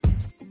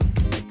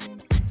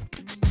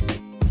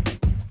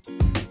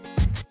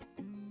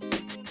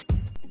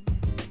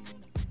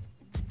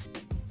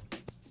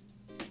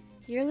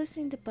You're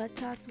listening to Bud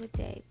Talks with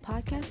Day,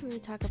 podcast where we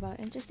talk about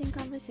interesting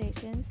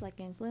conversations like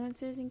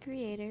influencers and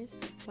creators,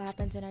 what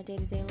happens in our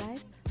day-to-day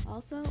life,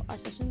 also our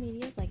social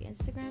medias like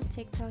Instagram,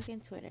 TikTok,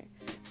 and Twitter,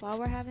 while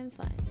we're having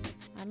fun.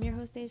 I'm your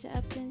host, Asia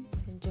Upton.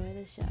 Enjoy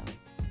the show.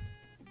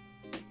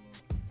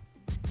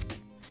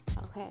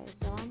 Okay,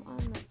 so I'm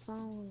on the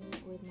phone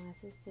with my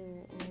sister,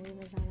 and we've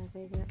been trying to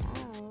figure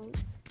out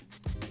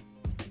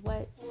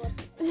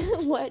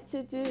what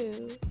to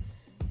do.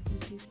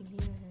 If you can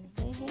hear her,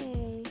 say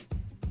hey.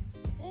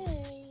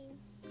 Hey.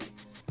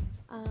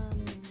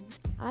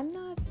 I'm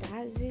not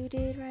that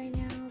zooted right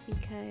now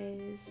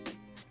because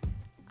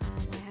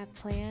I have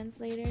plans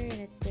later and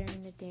it's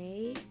during the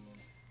day,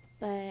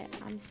 but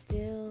I'm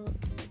still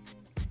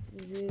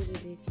zooted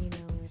if you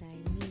know what I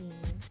mean.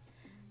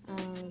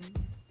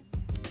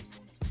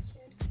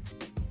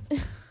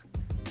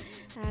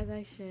 As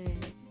I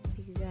should,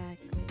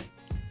 exactly.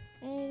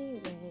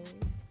 Anyways,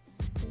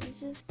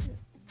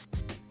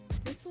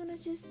 this one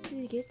is just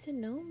to get to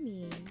know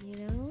me, you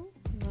know?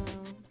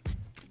 Well,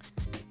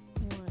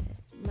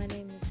 my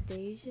name is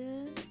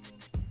Deja.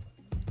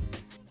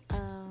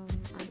 I'm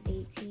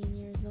 18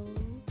 years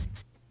old.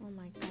 Oh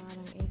my god,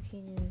 I'm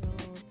 18 years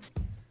old.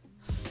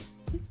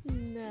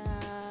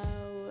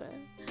 No.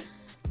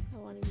 I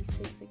want to be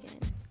 6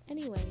 again.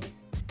 Anyways,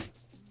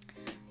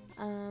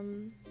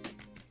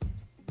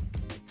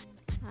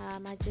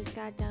 I just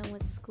got done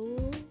with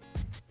school.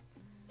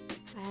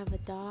 I have a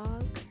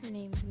dog. Her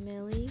name's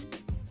Millie.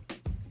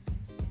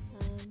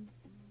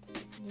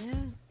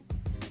 Yeah.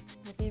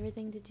 My favorite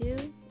thing to do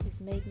is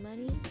make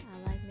money. I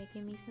like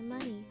making me some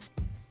money.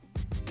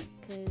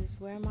 Because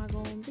where am I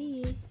going to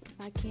be if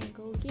I can't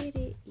go get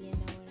it? You know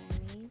what I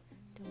mean?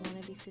 Don't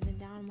want to be sitting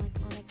down like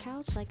on a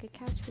couch like a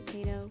couch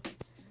potato.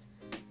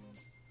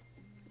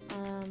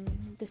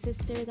 The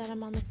sister that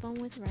I'm on the phone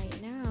with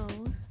right now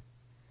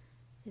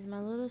is my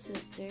little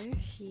sister.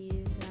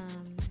 She's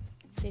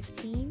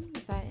 15.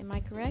 Am I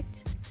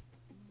correct?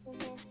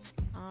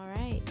 Mm-hmm. All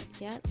right.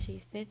 Yep,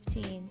 she's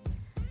 15.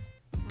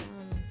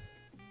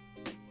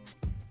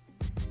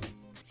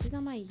 She's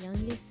not my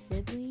youngest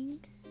sibling,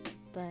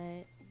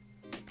 but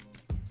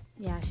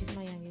yeah, she's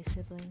my youngest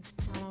sibling.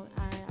 I don't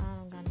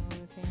got no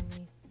other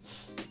family.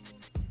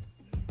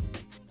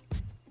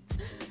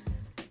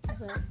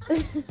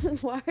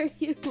 But why are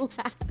you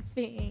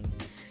laughing?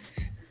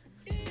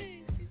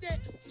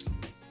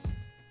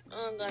 I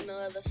don't got no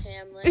other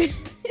family.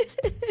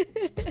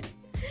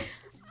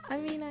 I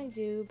mean, I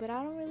do, but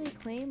I don't really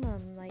claim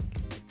them. Like,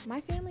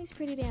 my family's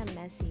pretty damn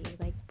messy.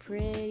 Like,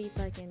 pretty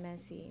fucking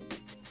messy.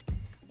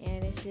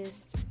 And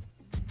it's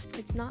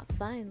not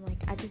fun.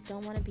 Like, I just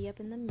don't want to be up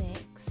in the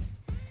mix.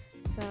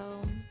 So,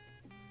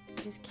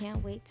 I just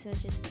can't wait to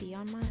just be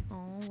on my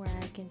own, where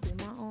I can do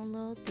my own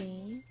little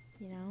thing,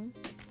 you know?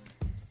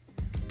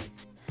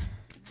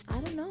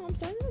 I don't know, I'm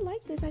starting to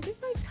like this. I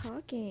just like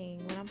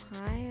talking. When I'm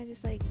high, I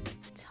just like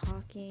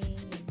talking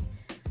and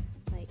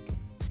like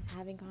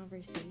having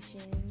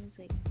conversations.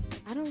 Like,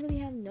 I don't really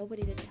have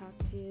nobody to talk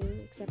to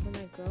except for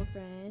my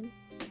girlfriend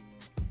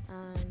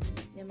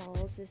and my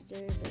old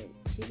sister, but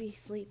she be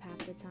asleep half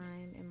the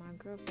time, and my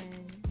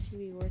girlfriend, she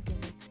be working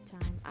half the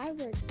time. I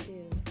work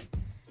too,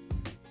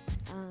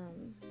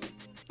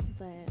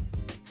 but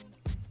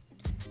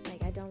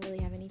like, I don't really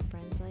have any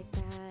friends like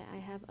that. I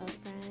have a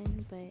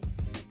friend, but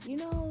you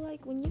know,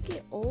 like, when you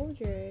get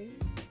older,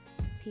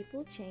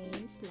 people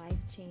change, life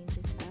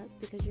changes up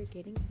because you're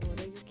getting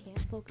older. You can't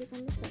focus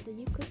on the stuff that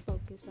you could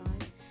focus on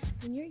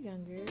when you're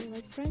younger,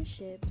 like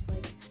friendships.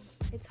 Like,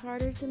 it's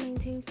harder to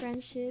maintain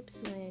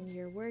friendships when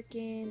you're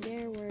working,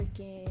 they're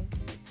working,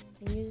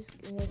 and they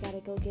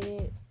gotta go get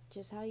it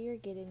just how you're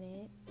getting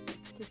it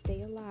to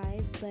stay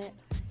alive. But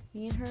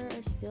me and her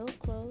are still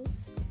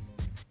close.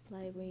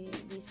 Like, we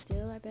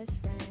still are best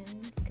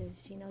friends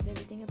because she knows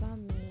everything about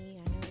me,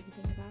 I know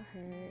everything about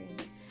her,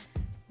 and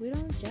we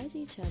don't judge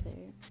each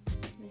other.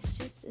 It's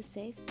just a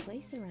safe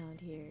place around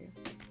here.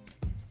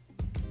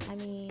 I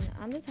mean,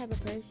 I'm the type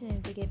of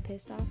person to get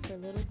pissed off for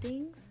little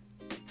things,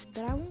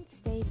 but I won't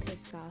stay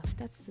pissed off.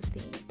 That's the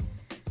thing.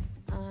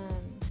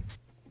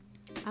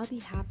 I'll be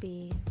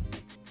happy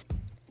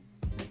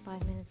like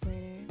 5 minutes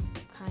later,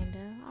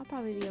 kinda. I'll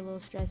probably be a little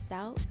stressed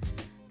out,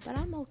 but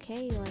I'm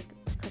okay like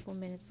a couple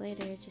minutes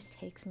later. It just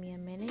takes me a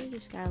minute. You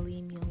just gotta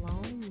leave me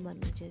alone. Let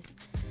me just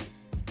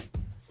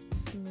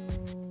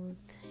smooth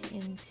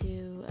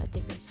into a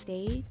different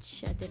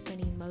stage, a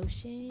different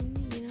emotion,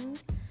 you know?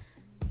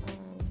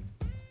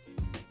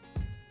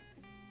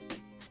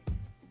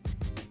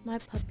 My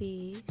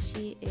puppy,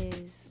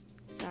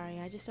 sorry,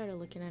 I just started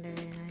looking at her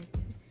and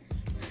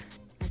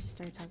I just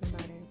started talking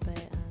about her,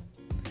 but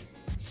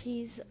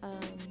she's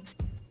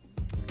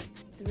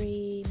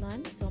 3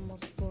 months,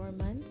 almost 4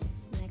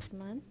 months next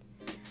month,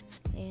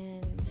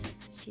 and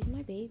she's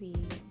my baby.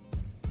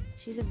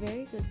 She's a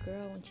very good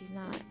girl when she's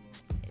not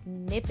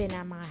nipping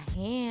at my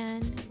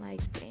hand,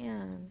 like,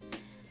 damn.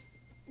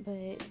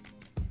 But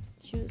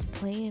she was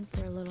playing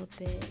for a little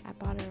bit. I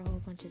bought her a whole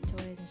bunch of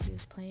toys and she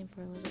was playing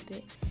for a little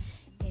bit,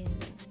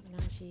 and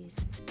now she's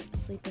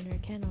asleep in her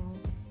kennel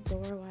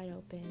door wide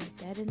open,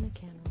 dead in the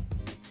kennel.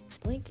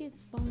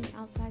 Blankets falling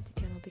outside the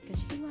kennel because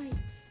she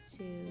likes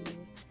to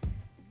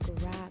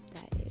grab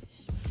that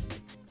ish.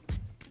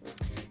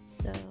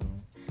 So,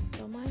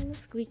 don't mind the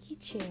squeaky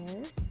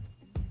chair.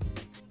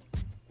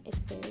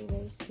 It's very,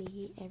 very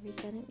squeaky every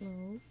sudden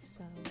move,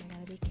 so I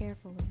gotta be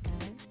careful with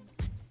that.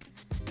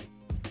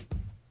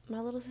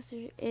 My little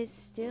sister is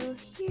still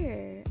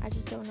here. I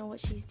just don't know what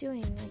she's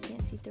doing. I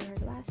can't see through her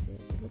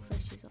glasses. It looks like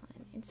she's on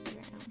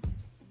Instagram.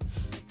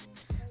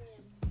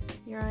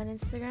 You're on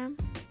Instagram?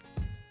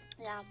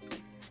 Yeah.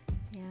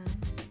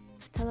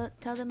 Yeah.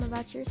 Tell them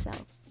about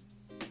yourself.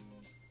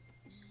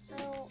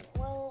 Oh,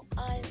 well,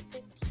 I'm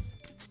 15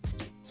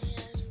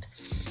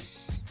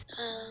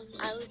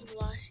 and I live in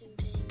Washington.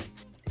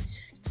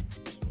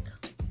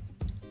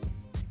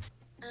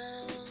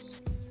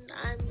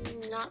 I'm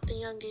not the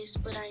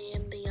youngest, but I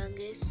am the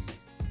youngest.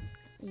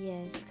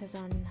 Yes, because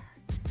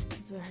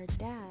it's with her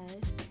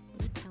dad.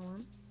 You tell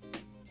him.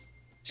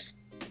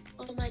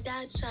 On my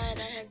dad's side,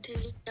 I have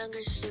 2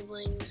 younger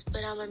siblings,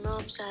 but on my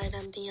mom's side,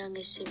 I'm the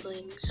youngest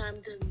sibling, so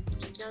I'm the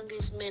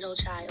youngest middle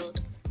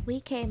child. We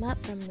came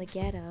up from the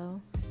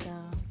ghetto,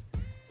 so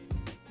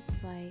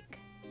it's like,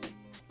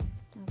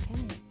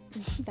 okay,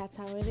 that's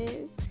how it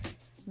is.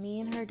 Me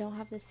and her don't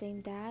have the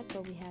same dad,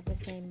 but we have the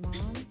same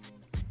mom.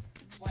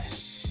 Wow.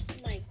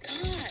 Oh my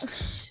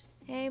gosh.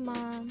 Hey,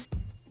 Mom.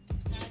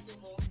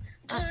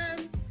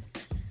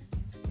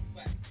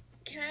 What?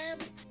 Can I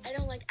have, I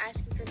don't like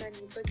asking for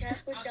money, but can I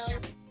have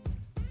 $40?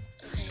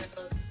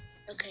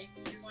 Okay.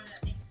 You're one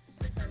that makes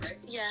with her, right?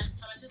 Yeah.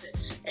 How much is it?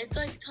 It's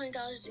like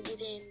 $20 to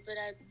get in, but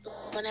I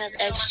want to have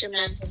extra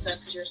money.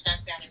 Because you're a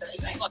snack daddy, but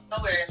if I go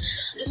nowhere,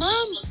 this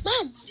Mom, looks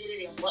Mom. Like you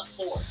did it in what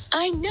for?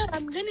 I know.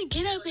 I'm gonna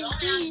get up and Don't ask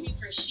clean. me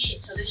for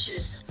shit, so this shit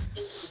is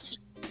into the teeth.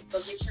 Go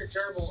get your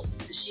gerbil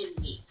the shit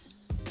he needs.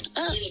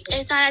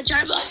 It's not a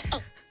gerbil.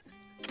 Oh.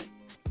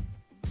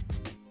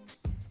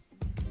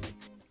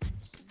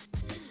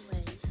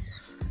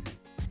 Anyways.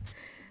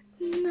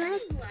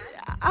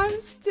 I'm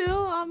still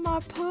on my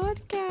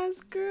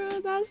podcast,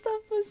 girl. That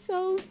stuff was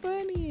so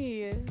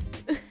funny.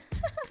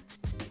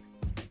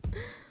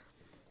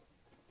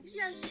 You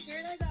guys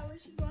scared I got when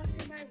she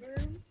walked in my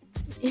room?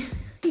 Yeah.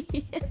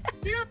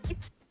 You know,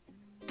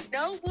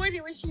 no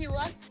warning when she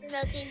walked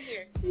up in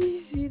here.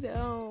 She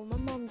don't. My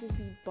mom just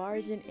be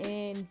barging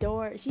in.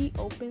 She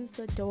opens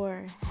the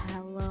door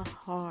hella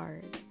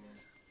hard.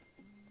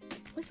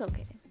 It's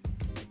okay.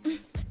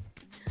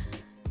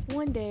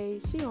 One day,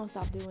 she gonna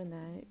stop doing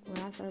that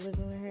when I start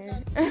living with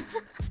her.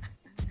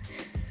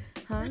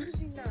 Huh? No,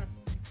 she's not.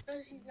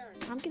 No, she's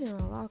not. I'm getting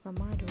a lock on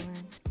my door.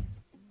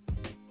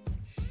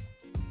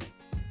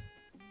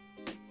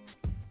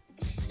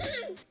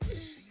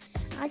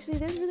 Actually,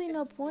 there's really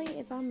no point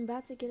if I'm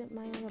about to get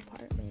my own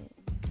apartment.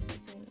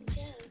 So,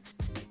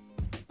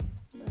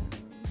 Yeah.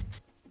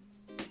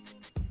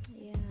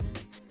 yeah.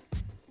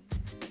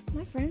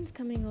 My friend's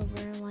coming over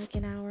in like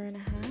an hour and a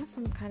half.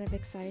 I'm kind of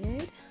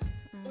excited.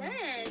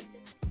 Fred.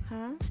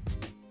 Huh?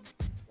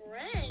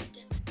 Fred.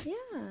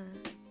 Yeah.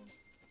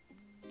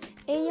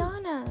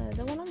 Ayana,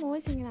 the one I'm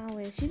always hanging out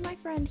with. She's my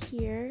friend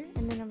here,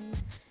 and then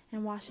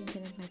in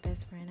Washington is my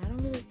best friend.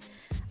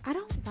 I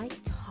don't like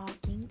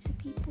talking to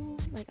people.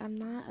 Like, I'm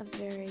not a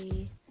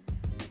very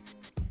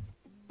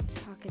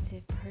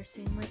talkative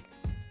person. Like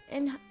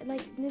in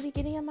the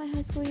beginning of my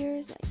high school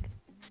years, like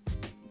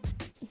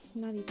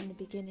not even the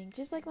beginning,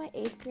 just like my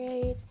 8th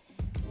grade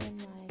and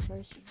my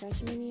first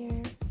freshman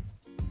year.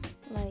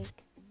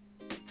 Like,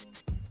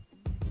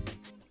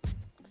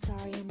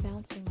 sorry, I'm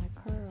bouncing my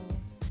curls.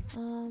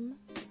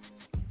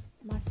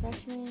 My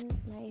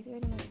 8th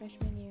grade and my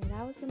freshman year,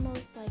 that was the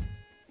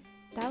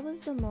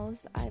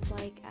most I've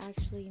like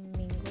actually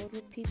mingled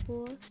with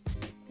people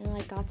and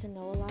like got to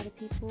know a lot of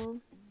people,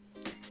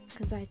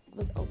 because I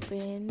was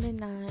open and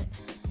not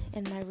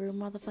in my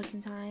room all the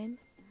fucking time.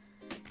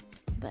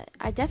 But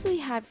I definitely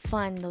had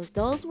fun.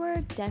 Those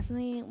were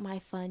definitely my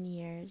fun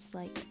years.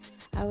 Like,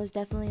 I was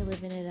definitely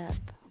living it up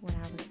when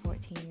I was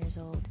 14 years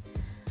old.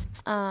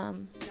 Not.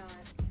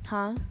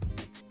 Huh?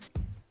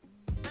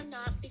 I'm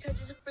not, because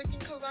this freaking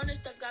corona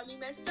stuff got me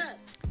messed up.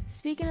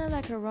 Speaking of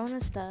that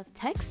corona stuff,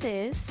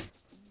 Texas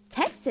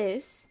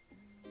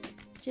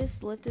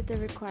just lifted the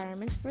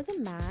requirements for the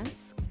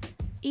mask,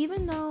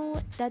 even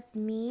though that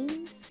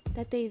means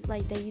that you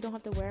don't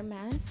have to wear a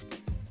mask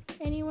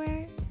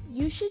anywhere.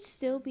 You should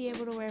still be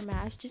able to wear a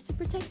mask just to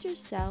protect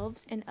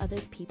yourselves and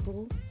other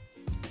people.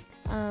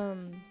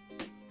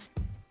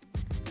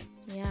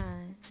 Yeah,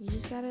 you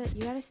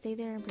gotta stay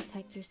there and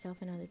protect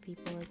yourself and other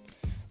people. Like,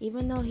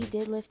 even though he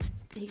did lift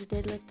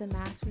the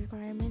mask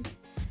requirements,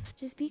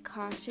 just be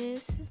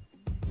cautious.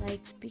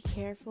 Like, be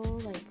careful.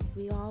 Like,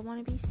 we all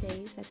want to be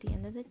safe at the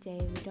end of the day.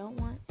 We don't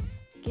want to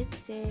get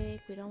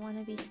sick. We don't want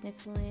to be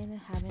sniffling and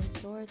having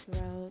sore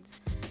throats.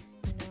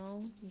 You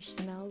know, your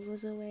smell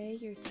goes away,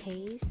 your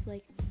taste.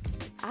 Like,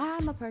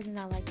 I'm a person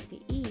that likes to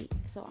eat,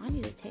 so I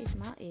need to taste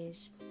my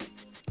ish.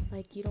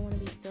 Like, you don't want to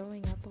be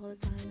throwing up all the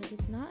time. Like,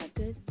 it's not a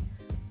good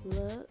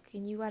look,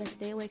 and you got to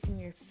stay away from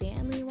your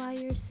family while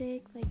you're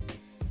sick. Like,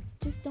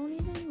 just don't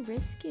even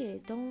risk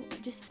it. Don't,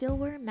 just still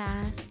wear a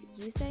mask.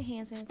 Use that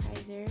hand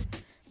sanitizer.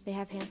 They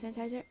have hand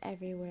sanitizer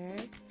everywhere.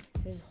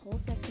 There's whole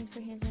sections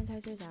for hand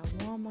sanitizers at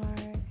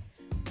Walmart,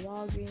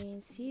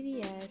 Walgreens,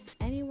 CVS,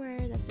 anywhere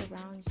that's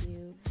around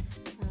you.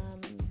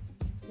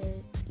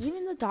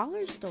 Even the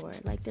dollar store.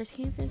 Like, there's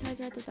hand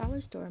sanitizer at the dollar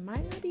store.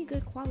 Might not be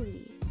good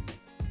quality,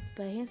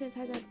 but hand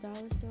sanitizer at the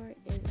dollar store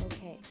is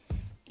okay.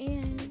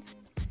 And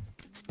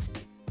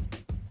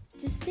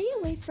just stay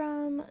away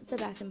from the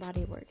Bath &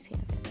 Body Works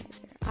hand sanitizer.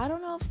 I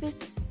don't know if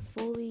it's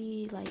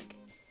fully, like,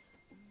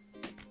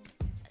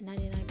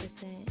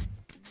 99%,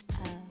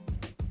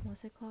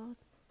 what's it called?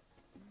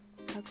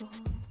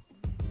 Alcohol?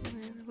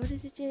 Whatever. What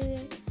is it,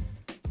 Jay?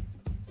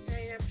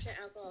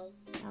 99% alcohol.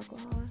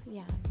 Alcohol?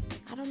 Yeah.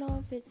 I don't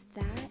know if it's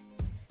that,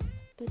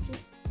 but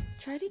just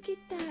try to get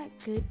that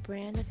good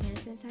brand of hand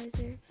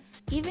sanitizer.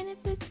 Even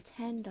if it's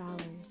 $10,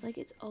 like,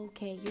 it's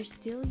okay. You're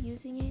still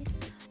using it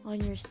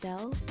on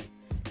yourself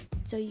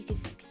so you can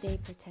stay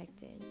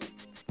protected.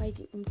 Like,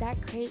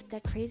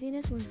 that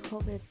craziness when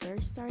COVID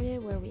first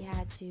started, where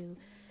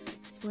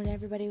when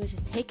everybody was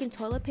just taking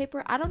toilet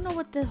paper. I don't know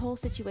what the whole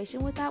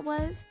situation with that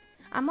was.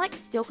 I'm, like,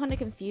 still kind of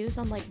confused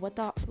on, like, what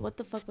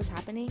the fuck was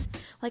happening.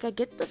 Like, I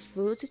get the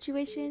food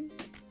situation,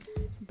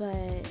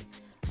 but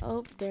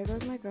oh, there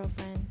goes my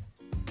girlfriend.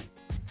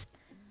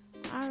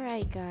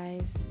 Alright,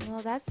 guys,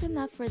 well, that's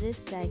enough for this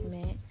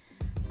segment.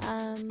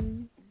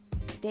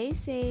 Stay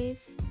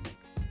safe,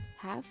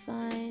 have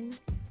fun,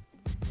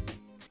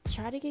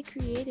 try to get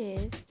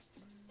creative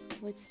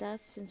with stuff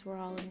since we're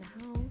all in the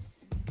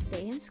house.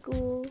 Stay in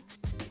school.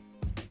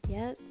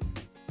 Yep.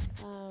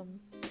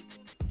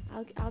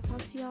 I'll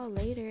talk to y'all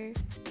later.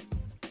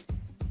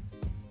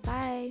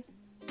 Bye.